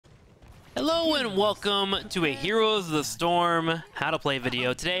Hello and welcome to a Heroes of the Storm how to play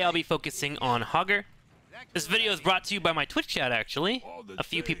video. Today I'll be focusing on Hogger. This video is brought to you by my Twitch chat actually. A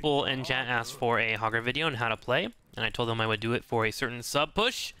few people in chat asked for a Hogger video on how to play, and I told them I would do it for a certain sub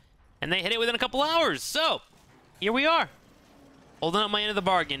push, and they hit it within a couple hours. So, here we are. Holding up my end of the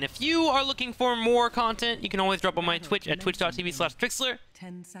bargain. If you are looking for more content, you can always drop on my Twitch at twitch.tv/TrikSlyr,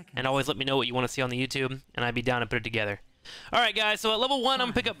 and always let me know what you want to see on the YouTube, and I'd be down to put it together. Alright guys, so at level 1, I'm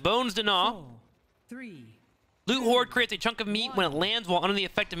going to pick up Bones to Gnaw. Loot Horde creates a chunk of meat when it lands while under the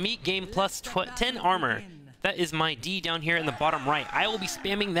effect of meat, gain plus 10 armor. That is my D down here in the bottom right. I will be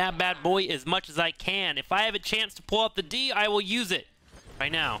spamming that bad boy as much as I can. If I have a chance to pull up the D, I will use it.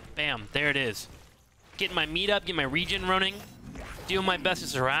 Right now. Bam. There it is. Getting my meat up, getting my regen running. Doing my best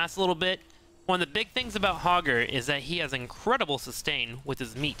to harass a little bit. One of the big things about Hogger is that he has incredible sustain with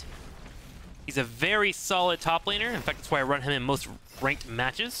his meat. He's a very solid top laner. In fact, that's why I run him in most ranked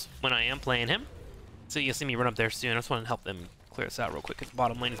matches when I am playing him. So you'll see me run up there soon. I just want to help them clear this out real quick because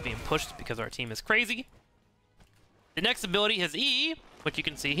bottom lane is being pushed because our team is crazy. The next ability, his E, which you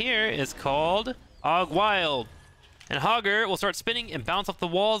can see here, is called Og Wild. And Hogger will start spinning and bounce off the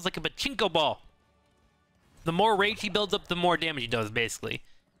walls like a pachinko ball. The more rage he builds up, the more damage he does, basically.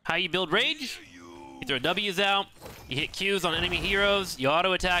 How you build rage? You throw W's out, you hit Q's on enemy heroes, you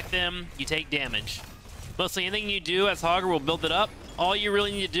auto-attack them, you take damage. Mostly anything you do as Hogger will build it up. All you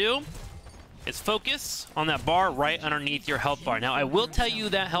really need to do is focus on that bar right underneath your health bar. Now, I will tell you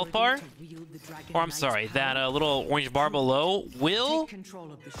that health bar, or I'm sorry, that little orange bar below will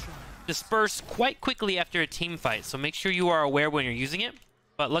disperse quite quickly after a team fight, so make sure you are aware when you're using it.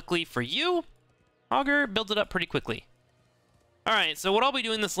 But luckily for you, Hogger builds it up pretty quickly. Alright, so what I'll be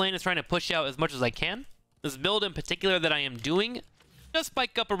doing this lane is trying to push out as much as I can. This build in particular that I am doing, just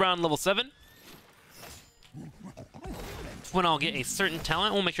spike up around level 7. It's when I'll get a certain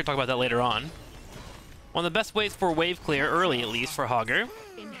talent. We'll make sure to talk about that later on. One of the best ways for wave clear, early at least, for Hogger,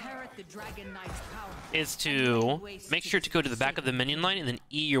 is to make sure to go to the back of the minion line and then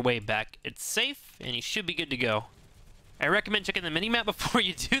E your way back. It's safe, and you should be good to go. I recommend checking the minimap before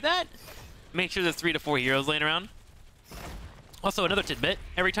you do that. Make sure there's 3 to 4 heroes laying around. Also, another tidbit,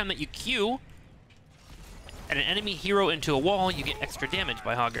 every time that you Q an enemy hero into a wall, you get extra damage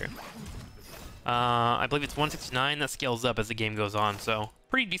by Hogger. I believe it's 169, that scales up as the game goes on, so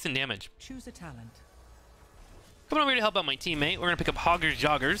pretty decent damage. Choose a talent. Coming over here to help out my teammate, we're going to pick up Hogger's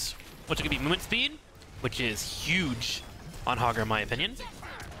Joggers, which is going to be movement speed, which is huge on Hogger in my opinion.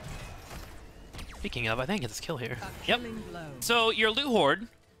 Speaking of, I think it's a kill here. Yep. So your Loot Horde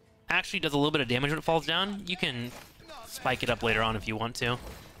actually does a little bit of damage when it falls down. You can spike it up later on if you want to,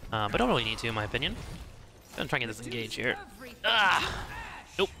 but don't really need to in my opinion. I'm trying to get this engage here. Ah!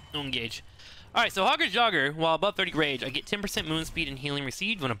 Nope, no engage. Alright, so Hogger's Jogger, while above 30 rage, I get 10% movement speed and healing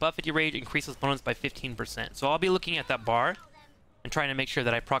received. When above 50 rage, increases bonus by 15%. So I'll be looking at that bar and trying to make sure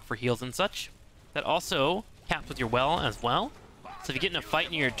that I proc for heals and such. That also caps with your well as well. So if you get in a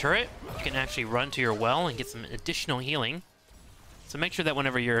fight near your turret, you can actually run to your well and get some additional healing. So make sure that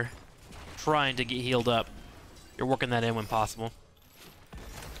whenever you're trying to get healed up, you're working that in when possible.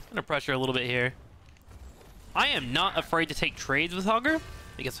 Gonna pressure a little bit here. I am not afraid to take trades with Hogger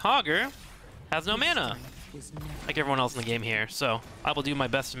because Hogger has no mana, like everyone else in the game here. So I will do my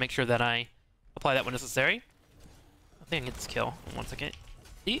best to make sure that I apply that when necessary. I think I can get this kill in 1 second.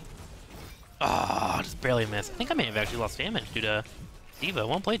 Ah, oh, just barely missed. I think I may have actually lost damage due to D.Va.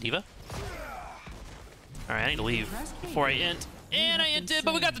 Won't play D.Va. Alright, I need to leave before I int. And I inted,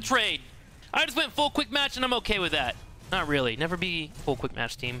 but we got the trade. I just went full quick match and I'm okay with that. Not really. Never be full quick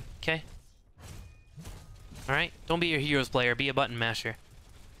match team, okay? Alright? Don't be your heroes player, be a button masher.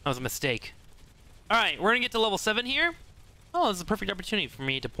 That was a mistake. Alright, we're gonna get to level 7 here. Oh, this is a perfect opportunity for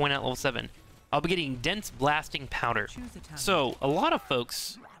me to point out level 7. I'll be getting Dense Blasting Powder. So, a lot of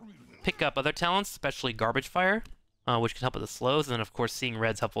folks pick up other talents, especially Garbage Fire, which can help with the slows, and then of course Seeing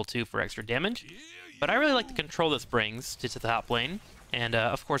Red's helpful too for extra damage. But I really like the control this brings to the top lane, and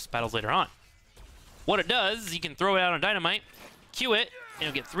of course battles later on. What it does is you can throw it out on Dynamite, Q it, and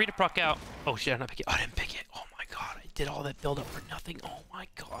you'll get 3 to proc out. Oh shit, I'm not picking it. Oh, I didn't pick it. Oh my god, I did all that build up for nothing. Oh my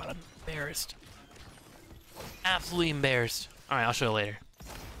god, I'm embarrassed. Absolutely embarrassed. Alright, I'll show you later.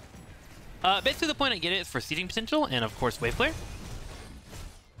 Basically the point I get it is for seeding potential, and of course wave clear.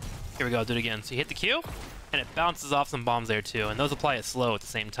 Here we go, I'll do it again. So you hit the Q, and it bounces off some bombs there too, and those apply it slow at the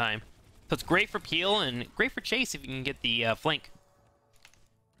same time. So it's great for peel, and great for chase if you can get the flank.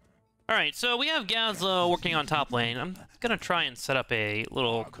 Alright, so we have Gazlo working on top lane. I'm gonna try and set up a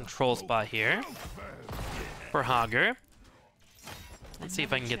little control spot here for Hogger. Let's see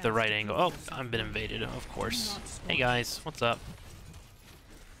if I can get the right angle. Oh, I've been invaded, of course. Hey guys, what's up?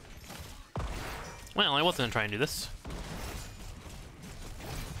 Well, I was gonna try and do this.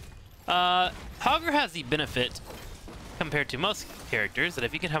 Hogger has the benefit, compared to most characters, that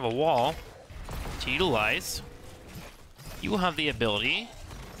if you can have a wall to utilize, you will have the ability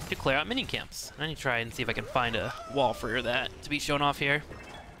to clear out mini camps. I need to try and see if I can find a wall for that to be shown off here.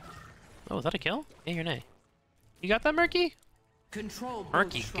 Oh, is that a kill? Yay or nay? You got that, Murky? Control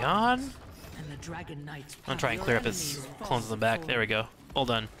Murky gone? And the Dragon Knights. I'm gonna try and clear up his clones in the back. There we go. All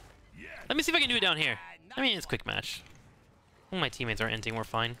done. Let me see if I can do it down here. I mean, it's a quick match. Oh, my teammates are ending. We're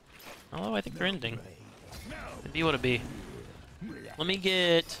fine. Although I think they're ending. It'd be what it be. Let me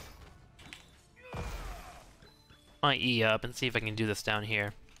get my E up and see if I can do this down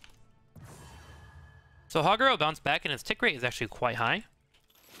here. So Hogger will bounce back, and his tick rate is actually quite high.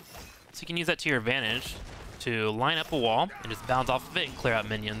 So you can use that to your advantage to line up a wall and just bounce off of it and clear out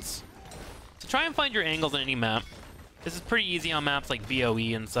minions. So try and find your angles on any map. This is pretty easy on maps like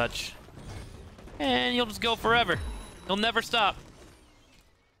BOE and such. And you'll just go forever. You'll never stop.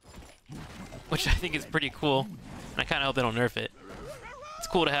 Which I think is pretty cool. And I kind of hope they don't nerf it. It's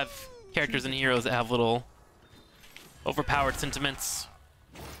cool to have characters and heroes that have little overpowered sentiments.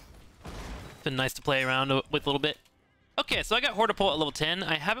 It's been nice to play around with a little bit. Okay, so I got Hortipole at level 10.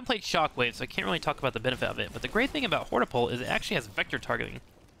 I haven't played Shockwave, so I can't really talk about the benefit of it. But the great thing about Hortipole is it actually has vector targeting.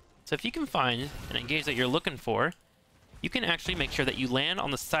 So if you can find an engage that you're looking for, you can actually make sure that you land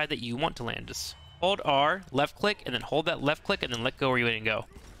on the side that you want to land. Just hold R, left click, and then hold that left click, and then let go where you want to go.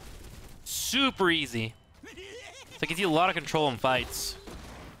 Super easy. So it gives you a lot of control in fights.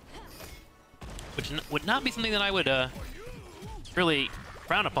 Which would not be something that I would really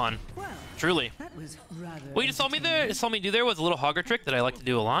frown upon. Truly. What you just saw me do there was a little Hogger trick that I like to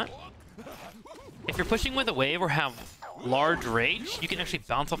do a lot. If you're pushing with a wave or have large rage, you can actually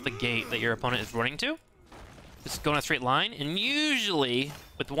bounce off the gate that your opponent is running to. Just go in a straight line, and usually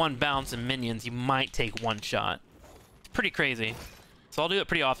with one bounce and minions, you might take one shot. It's pretty crazy. So I'll do it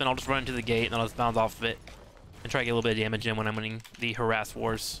pretty often. I'll just run into the gate and I'll just bounce off of it and try to get a little bit of damage in when I'm winning the harass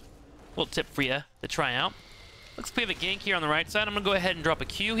wars. Little tip for you to try out. Looks like we have a gank here on the right side. I'm gonna go ahead and drop a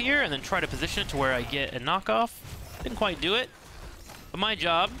Q here and then try to position it to where I get a knockoff. Didn't quite do it. But my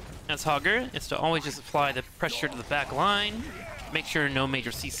job as Hogger is to always just apply the pressure to the back line. Make sure no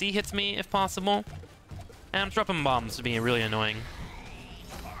major CC hits me if possible. And I'm dropping bombs to be really annoying.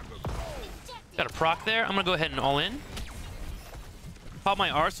 Got a proc there. I'm gonna go ahead and all in. Pop my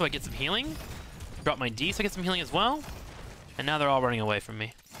R so I get some healing. Drop my D so I get some healing as well. And now they're all running away from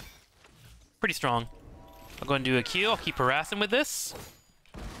me. Pretty strong. I'll go ahead and do a Q. I'll keep harassing with this.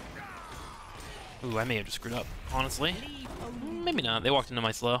 Ooh, I may have just screwed up, honestly. Maybe not. They walked into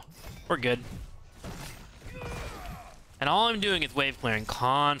my slow. We're good. And all I'm doing is wave clearing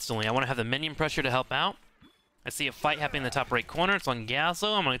constantly. I want to have the minion pressure to help out. I see a fight happening in the top right corner. It's on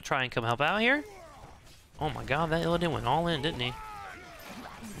Gasso. I'm going to try and come help out here. Oh my god, that Illidan went all in, didn't he?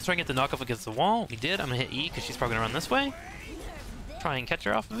 Let's try and get the knockoff against the wall. We did. I'm going to hit E because she's probably going to run this way. Try and catch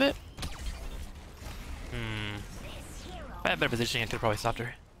her off of it. If I had better positioning, I could have probably stopped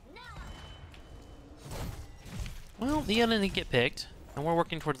her. Well, the Illidan didn't get picked, and we're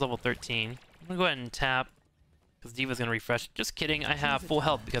working towards level 13. I'm going to go ahead and tap because Diva's going to refresh. Just kidding. I have full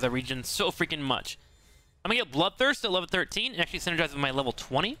health because I regen so freaking much. I'm going to get Bloodthirst at level 13. It actually synergizes with my level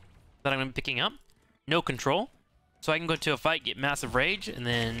 20 that I'm going to be picking up. No control. So I can go to a fight, get massive rage, and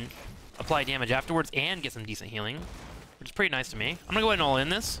then apply damage afterwards and get some decent healing, which is pretty nice to me. I'm going to go ahead and all in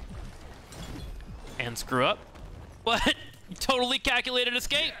this. And screw up. What? Totally calculated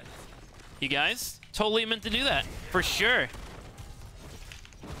escape. You guys totally meant to do that. For sure.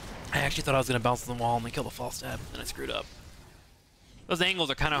 I actually thought I was going to bounce the wall and then kill the false stab, and I screwed up. Those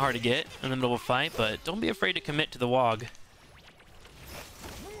angles are kind of hard to get in the middle of a fight, but don't be afraid to commit to the Wog.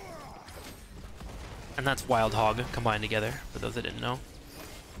 And that's Wild Hog combined together, for those that didn't know.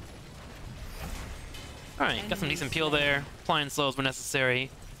 Alright, got some decent peel there. Applying slows where necessary.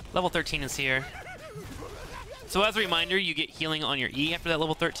 Level 13 is here. So as a reminder, you get healing on your E after that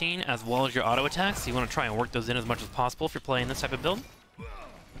level 13, as well as your auto attacks. So you want to try and work those in as much as possible if you're playing this type of build.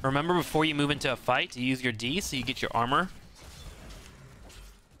 Remember, before you move into a fight, to use your D so you get your armor.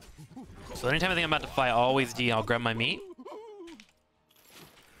 So anytime I think I'm about to fight, I'll always D. I'll grab my meat.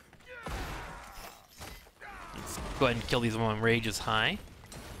 Let's go ahead and kill these when rage is high.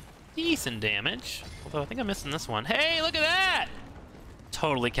 Decent damage. Although I think I'm missing this one. Hey, look at that!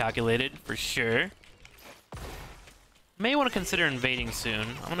 Totally calculated, for sure. May want to consider invading soon.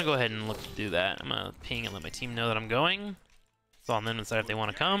 I'm going to go ahead and look to do that. I'm going to ping and let my team know that I'm going. It's on them to decide if they want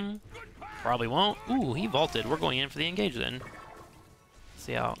to come. Probably won't. Ooh, he vaulted. We're going in for the engage then.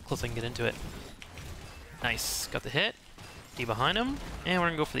 See how close I can get into it. Nice. Got the hit. D behind him, and we're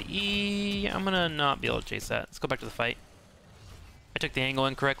gonna go for the E. I'm gonna not be able to chase that. Let's go back to the fight. I took the angle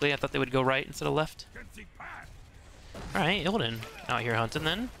incorrectly. I thought they would go right instead of left. Alright, Illidan out here hunting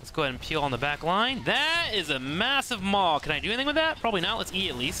then. Let's go ahead and peel on the back line. That is a massive maul. Can I do anything with that? Probably not. Let's E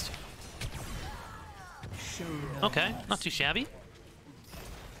at least. Okay, not too shabby.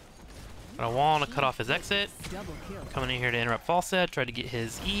 Got a wall to cut off his exit. Coming in here to interrupt Falset. Tried to get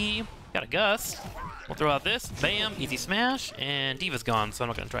his E. Got a gust. We'll throw out this. Bam. Easy smash. And D.Va's gone, so I'm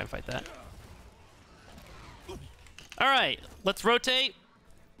not going to try and fight that. Alright, let's rotate.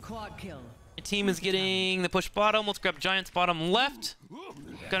 Quad kill. My team is getting the push bottom. Let's grab Giant's bottom left.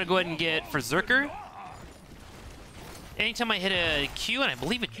 Gonna go ahead and get Berserker. Anytime I hit a Q, and I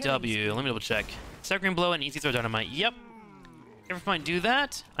believe a W, let me double check. Staggering blow and easy throw dynamite. Yep. Every time I do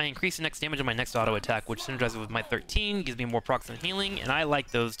that, I increase the next damage on my next auto attack, which synergizes with my 13, gives me more proximate healing, and I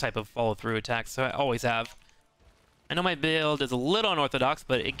like those type of follow-through attacks, so I always have. I know my build is a little unorthodox,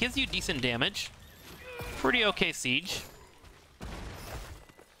 but it gives you decent damage. Pretty okay siege.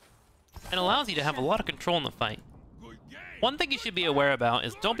 And allows you to have a lot of control in the fight. One thing you should be aware about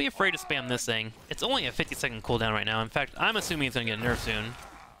is don't be afraid to spam this thing. It's only a 50-second cooldown right now. In fact, I'm assuming it's going to get nerfed soon.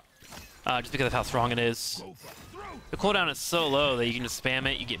 Just because of how strong it is. The cooldown is so low that you can just spam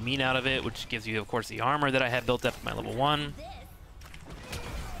it. You get mean out of it, which gives you, of course, the armor that I have built up at my level 1.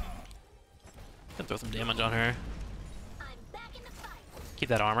 Gonna throw some damage on her. Keep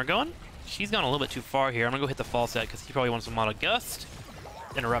that armor going. She's gone a little bit too far here. I'm gonna go hit the Falset because he probably wants some auto gust.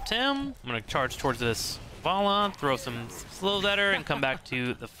 Interrupt him. I'm gonna charge towards this Vala, throw some slows at her, and come back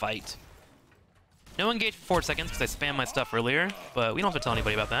to the fight. No engage for 4 seconds because I spammed my stuff earlier, but we don't have to tell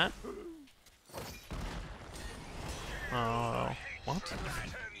anybody about that. Oh, what?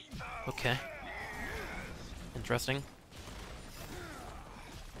 Okay. Interesting.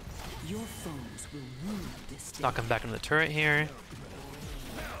 Your foes will rue this day. Knock him back into the turret here.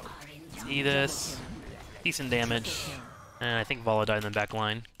 See this. Decent damage. And I think Vala died in the back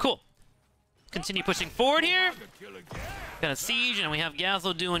line. Cool. Continue pushing forward here. Got a siege, and we have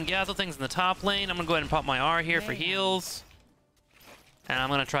Gazlo doing Gazlo things in the top lane. I'm gonna go ahead and pop my R here for heals. And I'm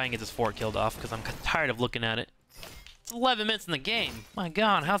gonna try and get this fort killed off because I'm tired of looking at it. It's 11 minutes in the game. My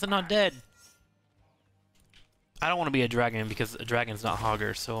god, how's it not dead? I don't want to be a dragon because a dragon's not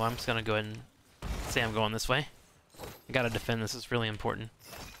Hogger, so I'm just gonna go ahead and say I'm going this way. I gotta defend this, it's really important.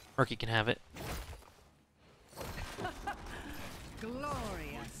 Murky can have it.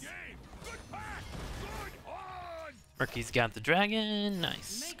 Glorious. Murky's got the dragon.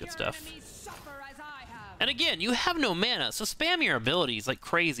 Nice. Good stuff. And again, you have no mana, so spam your abilities like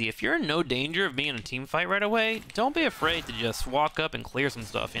crazy. If you're in no danger of being in a team fight right away, don't be afraid to just walk up and clear some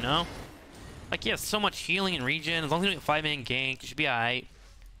stuff, you know? Like, you have so much healing and regen. As long as you don't get 5-man gank, you should be alright.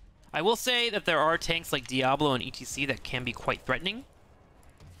 I will say that there are tanks like Diablo and ETC that can be quite threatening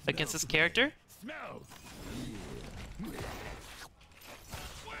against this character.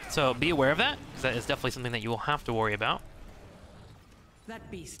 So be aware of that, because that is definitely something that you will have to worry about. That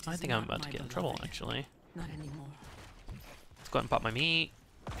beast I think I'm about to get in trouble, actually. Not anymore. Let's go ahead and pop my meat.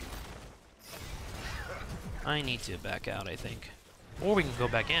 I need to back out, I think. Or we can go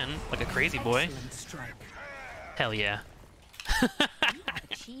back in, like a crazy boy. Hell yeah.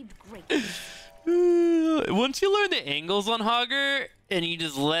 Once you learn the angles on Hogger, and you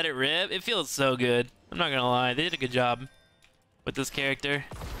just let it rip, it feels so good. I'm not gonna lie, they did a good job with this character.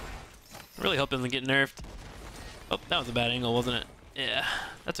 I really hope it doesn't get nerfed. Oh, that was a bad angle, wasn't it? Yeah,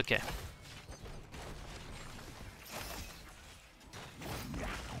 that's okay.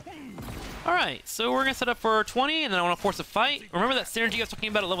 Alright, so we're gonna set up for 20, and then I want to force a fight. Remember that synergy I was talking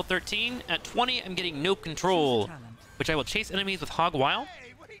about at level 13? At 20, I'm getting no control, which I will chase enemies with Hog while.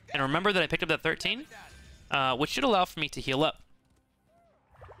 And remember that I picked up that 13, which should allow for me to heal up.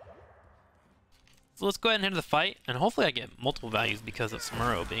 So let's go ahead and head to the fight, and hopefully I get multiple values because of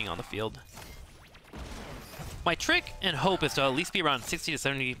Smurro being on the field. My trick and hope is to at least be around 60 to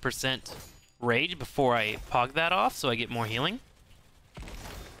 70% rage before I pog that off, so I get more healing.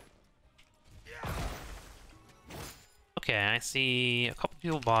 Okay, I see a couple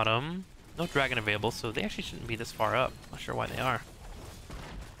people bottom. No dragon available, so they actually shouldn't be this far up. Not sure why they are.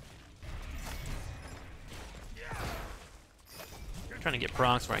 Trying to get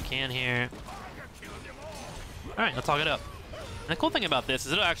procs where I can here. Alright, let's hog it up. And the cool thing about this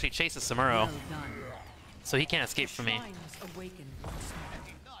is it'll actually chase the Samuro, so he can't escape from me.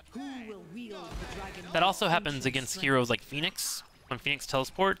 That also happens against heroes like Phoenix. When Phoenix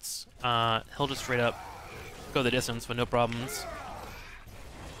teleports, he'll just straight up go the distance with no problems.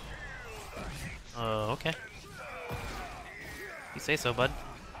 Okay. You say so, bud.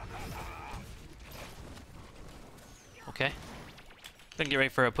 Okay. Gonna get ready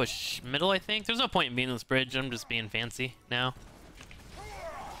for a push middle, I think. There's no point in being in this bridge. I'm just being fancy now.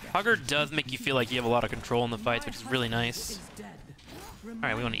 Hogger does make you feel like you have a lot of control in the fights, which is really nice.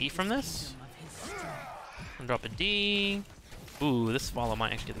 Alright, we want to E from this. And drop a D. Ooh, this swallow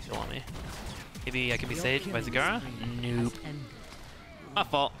might actually get the kill on me. Maybe I can be saved by Zagara? Nope. My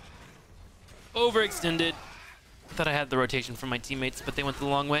fault. Overextended. Thought I had the rotation from my teammates, but they went the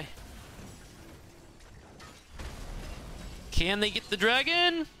long way. Can they get the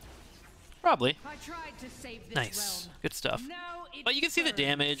dragon? Probably. Nice. Good stuff. But you can see the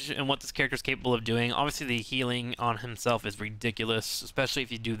damage and what this character is capable of doing. Obviously, the healing on himself is ridiculous, especially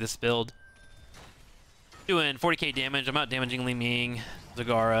if you do this build. Doing 40k damage. I'm out damaging Li Ming,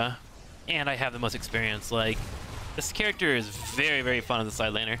 Zagara, and I have the most experience. Like, this character is very, very fun as a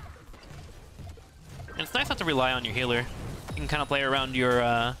side laner. And it's nice not to rely on your healer. You can kind of play around your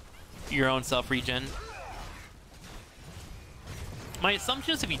own self-regen. My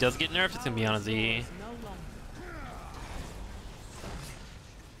assumption is if he does get nerfed, it's going to be on a Z.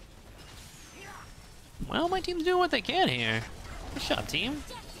 Well, my team's doing what they can here. Good shot, team.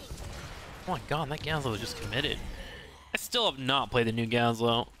 Oh my god, that Gazlo is just committed. I still have not played the new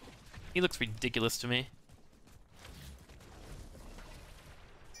Gazlo. He looks ridiculous to me.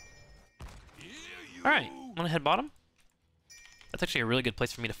 Alright, I'm gonna head bottom. That's actually a really good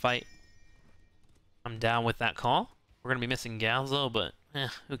place for me to fight. I'm down with that call. We're gonna be missing Gazlo, but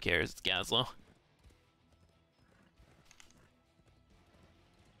who cares? It's Gazlo.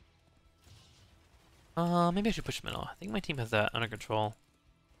 Maybe I should push middle. I think my team has that under control.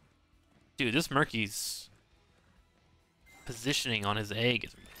 Dude, this Murky's positioning on his egg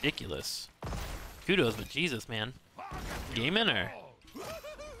is ridiculous. Kudos, but Jesus, man. Game in or?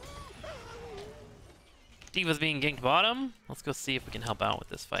 D.Va's being ganked bottom. Let's go see if we can help out with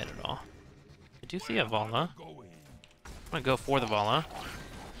this fight at all. I do see a Vala. I'm gonna go for the Vala.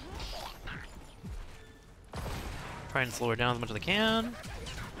 Try and slow her down as much as I can.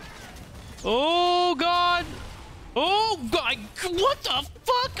 Oh god! Oh god! What the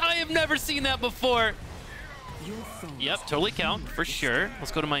fuck? I have never seen that before. Yep, totally count for sure.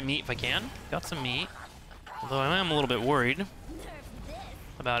 Let's go to my meat if I can. Got some meat. Although I am a little bit worried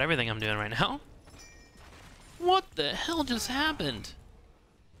about everything I'm doing right now. What the hell just happened?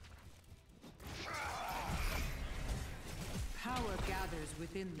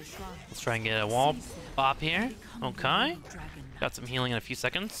 Let's try and get a wall bop here. Okay. Got some healing in a few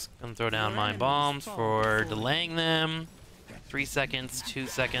seconds. Gonna throw down my bombs for delaying them. 3 seconds, 2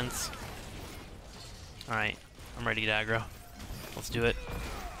 seconds. Alright, I'm ready to get aggro. Let's do it.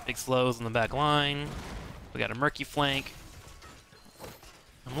 Big slows in the back line. We got a murky flank.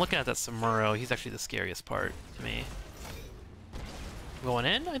 I'm looking at that Samuro. He's actually the scariest part to me. Going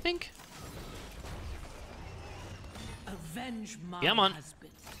in, I think? Avenge my Come on.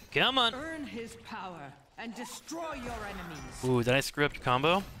 husband. Come on. Earn his power and destroy your enemies. Ooh, did I screw up your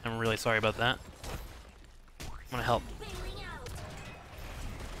combo? I'm really sorry about that. I'm gonna help.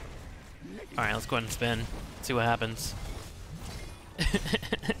 Alright, let's go ahead and spin. See what happens.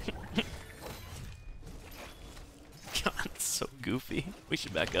 God, it's so goofy. We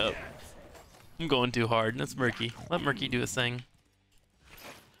should back up. I'm going too hard. That's Murky. Let Murky do his thing.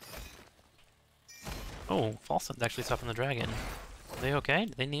 Oh, False's actually stopping the dragon. Are they okay?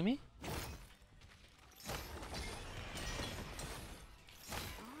 Do they need me?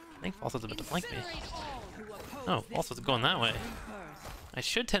 I think False's about to flank me. Oh, False's going that way. I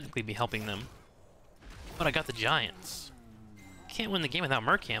should technically be helping them. But I got the giants. Can't win the game without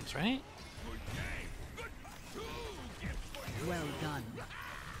Mercamps, right? Well done.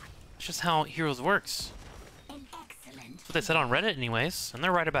 It's just how Heroes works. That's what they said on Reddit anyways, and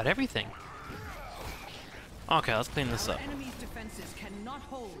they're right about everything. Okay, let's clean this up. Enemy's defenses cannot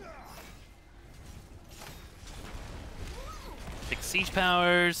hold. Big siege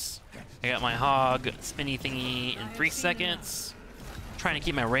powers. I got my hog spinny thingy in 3 seconds. Trying to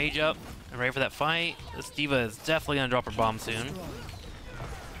keep my rage up and ready for that fight. This D.Va is definitely gonna drop her bomb soon.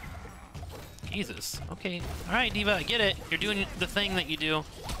 Jesus. Okay. Alright, D.Va, I get it. You're doing the thing that you do.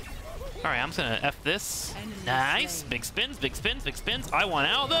 Alright, I'm just gonna F this. Nice. Big spins, big spins, big spins. I want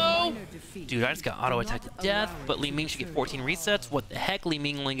out though. Dude, I just got auto attacked to death, but Li Ming should get 14 resets. What the heck? Li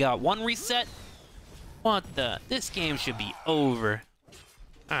Ming only got 1 reset? What the? This game should be over.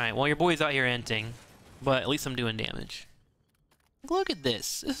 Alright, well, your boy's out here enting, but at least I'm doing damage. Look at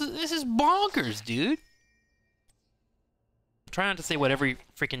this. This is bonkers, dude. I'm trying not to say what every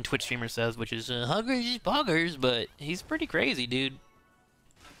freaking Twitch streamer says, which is, Hogger is bonkers, but he's pretty crazy, dude.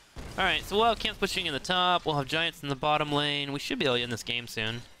 Alright, so we'll have camps pushing in the top, we'll have giants in the bottom lane. We should be able to end this game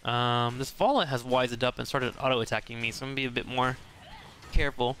soon. This Vala has wised up and started auto-attacking me, so I'm gonna be a bit more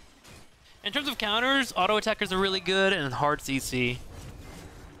careful. In terms of counters, auto-attackers are really good, and hard CC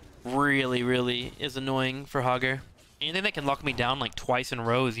really is annoying for Hogger. Anything that can lock me down like twice in a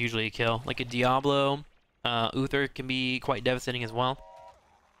row is usually a kill. Like a Diablo, Uther can be quite devastating as well,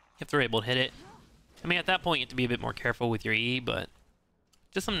 if they're able to hit it. I mean, at that point, you have to be a bit more careful with your E, but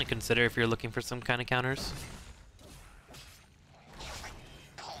just something to consider if you're looking for some kind of counters.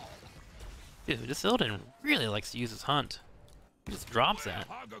 Dude, this Illidan really likes to use his hunt. He just drops that.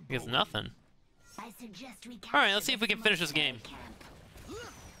 He gets nothing. Alright, let's see if we can finish this game.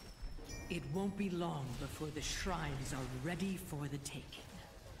 It won't be long before the shrines are ready for the taking.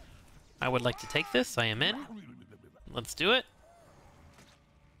 I would like to take this. I am in. Let's do it.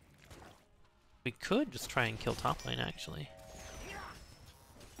 We could just try and kill top lane, actually.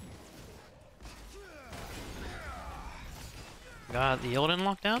 Got the Illidan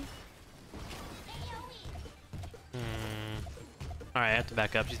lockdown. Alright, I have to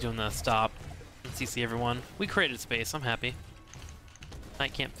back up. She's doing the stop and CC everyone. We created space. I'm happy.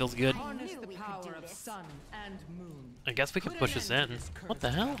 Night camp feels good. Harness the power of sun and moon. I guess we can push this in. What the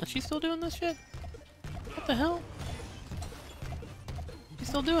hell? Is she still doing this shit? What the hell? She's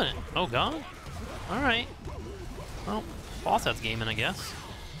still doing it. Oh god. Alright. Well, boss has gaming, I guess.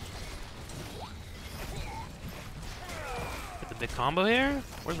 Get the big combo here.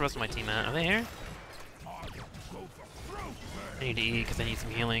 Where's the rest of my team at? Are they here? I need to eat because I need some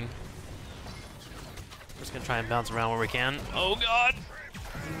healing. We're just gonna try and bounce around where we can. Oh god!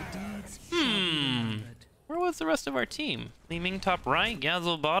 Where was the rest of our team? Li Ming top right,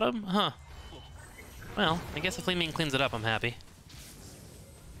 Gazel bottom? Huh. Well, I guess if Li Ming cleans it up, I'm happy.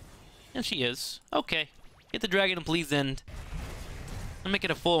 And she is. Okay. Get the dragon and please end. I'm making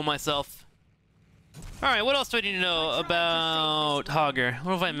a fool of myself. Alright, what else do I need to know about Hogger?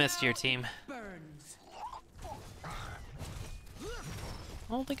 What have I missed here, team?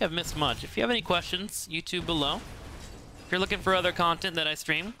 I don't think I've missed much. If you have any questions, YouTube below. If you're looking for other content that I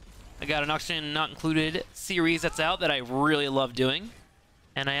stream, I got an Auction Not Included series that's out that I really love doing.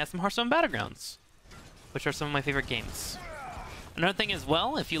 And I have some Hearthstone Battlegrounds, which are some of my favorite games. Another thing as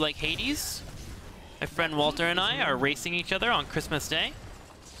well, if you like Hades, my friend Walter and I are racing each other on Christmas Day.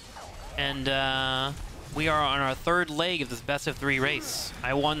 And we are on our third leg of this best of 3 race.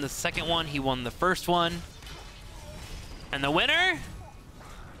 I won the second one, he won the first one. And the winner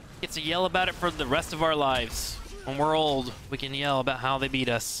gets to yell about it for the rest of our lives. When we're old, we can yell about how they beat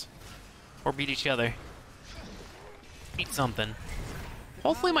us. Or beat each other. Eat something.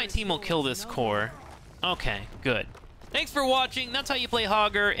 Hopefully my team will kill this core. Okay, good. Thanks for watching. That's how you play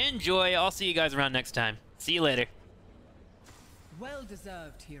Hogger. Enjoy. I'll see you guys around next time. See you later. Well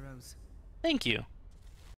deserved, heroes. Thank you.